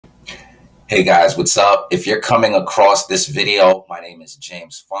Hey guys, what's up? If you're coming across this video, my name is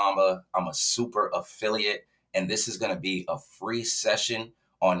James Fomba. I'm a super affiliate, and this is going to be a free session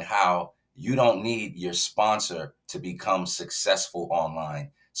on how you don't need your sponsor to become successful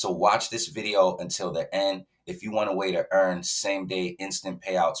online. So watch this video until the end. If you want a way to earn same-day instant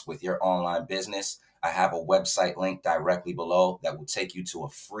payouts with your online business, I have a website link directly below that will take you to a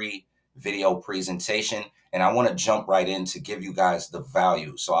free video presentation. And I want to jump right in to give you guys the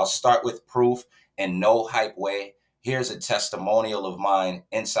value. So I'll start with proof in no hype way. Here's a testimonial of mine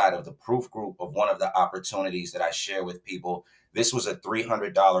inside of the proof group of one of the opportunities that I share with people. This was a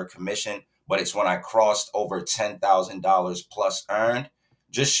 $300 commission, but it's when I crossed over $10,000 plus earned,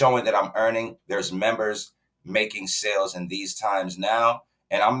 just showing that I'm earning. There's members making sales in these times now.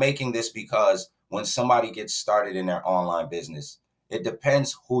 And I'm making this because when somebody gets started in their online business, it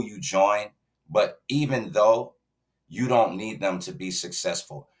depends who you join, but even though you don't need them to be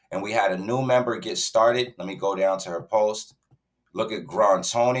successful. And we had a new member get started. Let me go down to her post. Look at Grand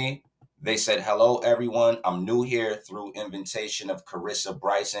Tony. They said, hello, everyone. I'm new here through invitation of Carissa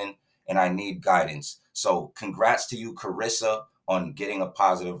Bryson, and I need guidance. So congrats to you, Carissa, on getting a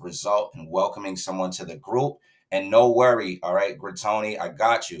positive result and welcoming someone to the group. And no worry, all right, Gratoni, I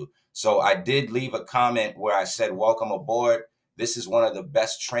got you. So I did leave a comment where I said, welcome aboard. This is one of the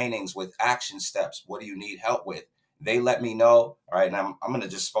best trainings with action steps. What do you need help with? They let me know. All right. And I'm going to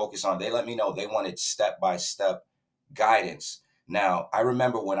just focus on, they let me know they wanted step-by-step guidance. Now, I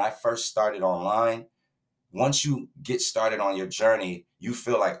remember when I first started online, once you get started on your journey, you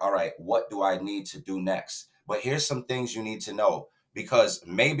feel like, all right, what do I need to do next? But here's some things you need to know, because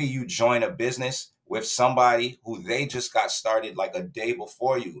maybe you join a business with somebody who they just got started like a day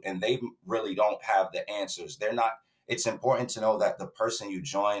before you, and they really don't have the answers. It's important to know that the person you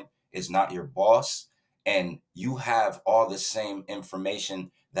join is not your boss, and you have all the same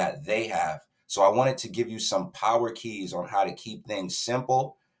information that they have. So I wanted to give you some power keys on how to keep things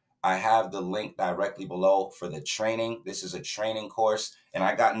simple. I have the link directly below for the training. This is a training course, and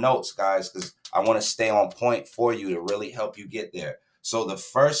I got notes, guys, because I want to stay on point for you to really help you get there. So the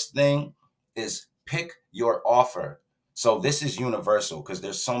first thing is pick your offer. So this is universal because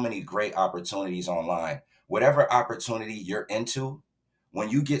there's so many great opportunities online. Whatever opportunity you're into, when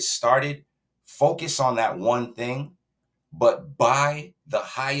you get started, focus on that one thing, but buy the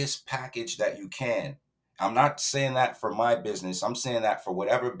highest package that you can. I'm not saying that for my business. I'm saying that for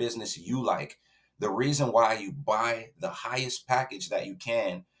whatever business you like. The reason why you buy the highest package that you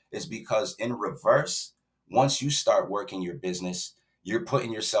can is because in reverse, once you start working your business, you're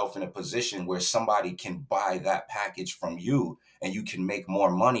putting yourself in a position where somebody can buy that package from you and you can make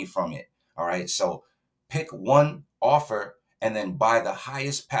more money from it. All right. So pick one offer and then buy the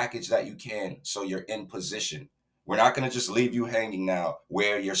highest package that you can so you're in position. We're not going to just leave you hanging now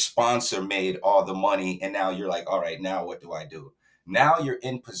where your sponsor made all the money and now you're like, all right, now what do I do? Now you're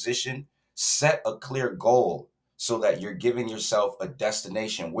in position. Set a clear goal so that you're giving yourself a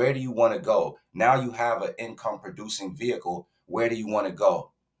destination. Where do you want to go? Now you have an income producing vehicle. Where do you want to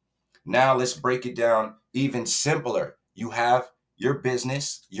go? Now let's break it down even simpler. You have your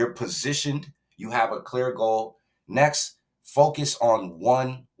business, you're positioned, you have a clear goal. Next, focus on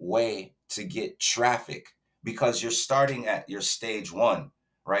one way to get traffic, because you're starting at your stage one,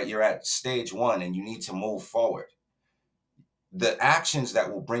 right? You're at stage one and you need to move forward. The actions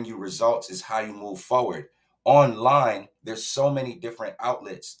that will bring you results is how you move forward. Online, there's so many different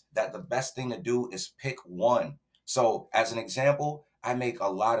outlets that the best thing to do is pick one. So as an example, I make a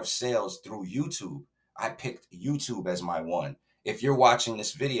lot of sales through YouTube. I picked YouTube as my one. If you're watching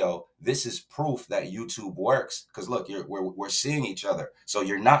this video, this is proof that YouTube works, because look, we're seeing each other. So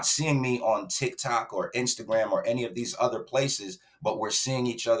you're not seeing me on TikTok or Instagram or any of these other places, but we're seeing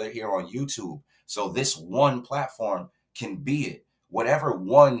each other here on YouTube. So this one platform can be it. Whatever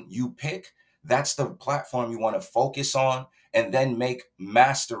one you pick, that's the platform you want to focus on, and then make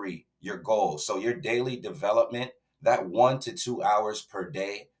mastery your goal. So your daily development, that 1 to 2 hours per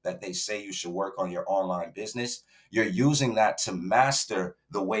day that they say you should work on your online business, you're using that to master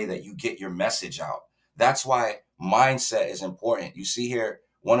the way that you get your message out. That's why mindset is important. You see here,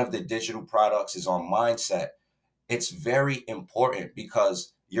 one of the digital products is on mindset. It's very important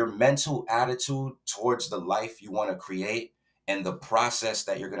because your mental attitude towards the life you want to create and the process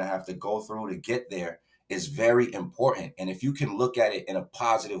that you're going to have to go through to get there is very important. And if you can look at it in a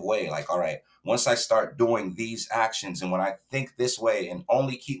positive way, like, all right, once I start doing these actions and when I think this way and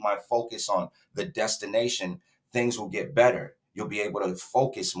only keep my focus on the destination, things will get better. You'll be able to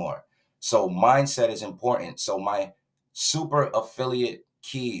focus more. So mindset is important. So my super affiliate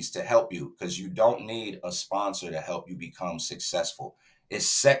keys to help you, because you don't need a sponsor to help you become successful. is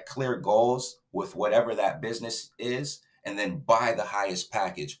set clear goals with whatever that business is, and then buy the highest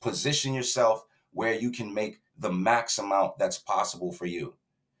package. Position yourself where you can make the max amount that's possible for you.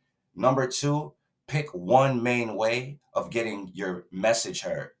 Number two, pick one main way of getting your message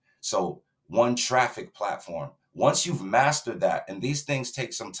heard. So, one traffic platform. Once you've mastered that, and these things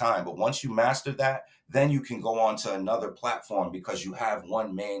take some time, but once you master that, then you can go on to another platform because you have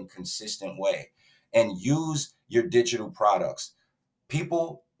one main consistent way. And use your digital products.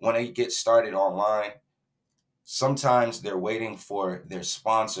 People, when they get started online, sometimes they're waiting for their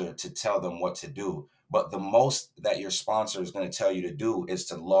sponsor to tell them what to do. But the most that your sponsor is going to tell you to do is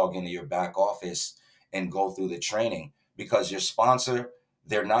to log into your back office and go through the training, because your sponsor,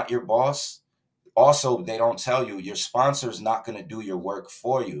 they're not your boss. Also, they don't tell you your sponsor is not going to do your work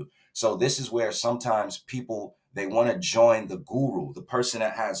for you. So this is where sometimes people, they want to join the guru, the person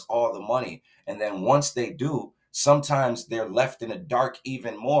that has all the money. And then once they do, sometimes they're left in the dark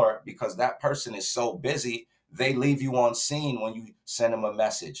even more because that person is so busy, they leave you on scene when you send them a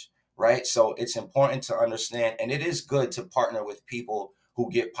message, right? So it's important to understand, and it is good to partner with people who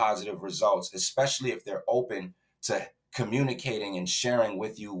get positive results, especially if they're open to communicating and sharing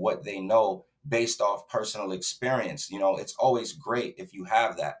with you what they know based off personal experience. You know, it's always great if you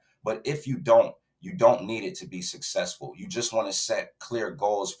have that. But if you don't, you don't need it to be successful. You just want to set clear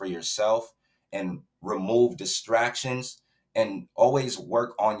goals for yourself and remove distractions, and always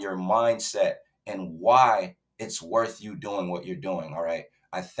work on your mindset and why it's worth you doing what you're doing. All right.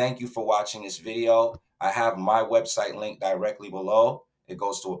 I thank you for watching this video. I have my website link directly below. It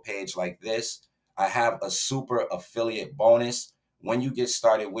goes to a page like this. I have a super affiliate bonus. When you get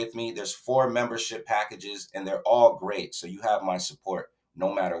started with me, there's 4 membership packages and they're all great. So you have my support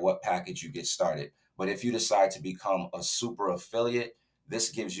no matter what package you get started. But if you decide to become a super affiliate, this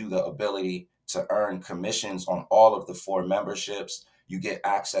gives you the ability to earn commissions on all of the 4 memberships. You get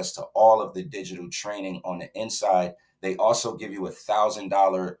access to all of the digital training on the inside. They also give you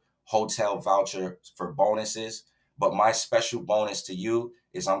 $1,000 hotel voucher for bonuses. But my special bonus to you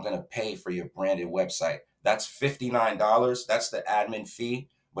is I'm going to pay for your branded website. That's $59. That's the admin fee,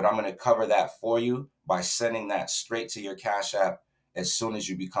 but I'm going to cover that for you by sending that straight to your Cash App as soon as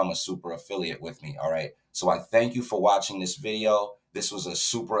you become a super affiliate with me. All right. So I thank you for watching this video. This was a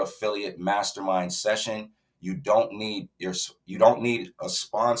super affiliate mastermind session. You don't need a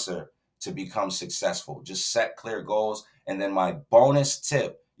sponsor to become successful. Just set clear goals. And then my bonus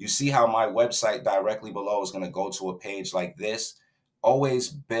tip, you see how my website directly below is going to go to a page like this. Always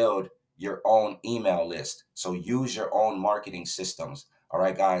build your own email list. So use your own marketing systems. All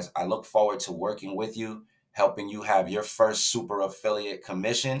right, guys, I look forward to working with you, helping you have your first super affiliate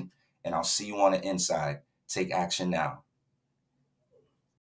commission, and I'll see you on the inside. Take action now.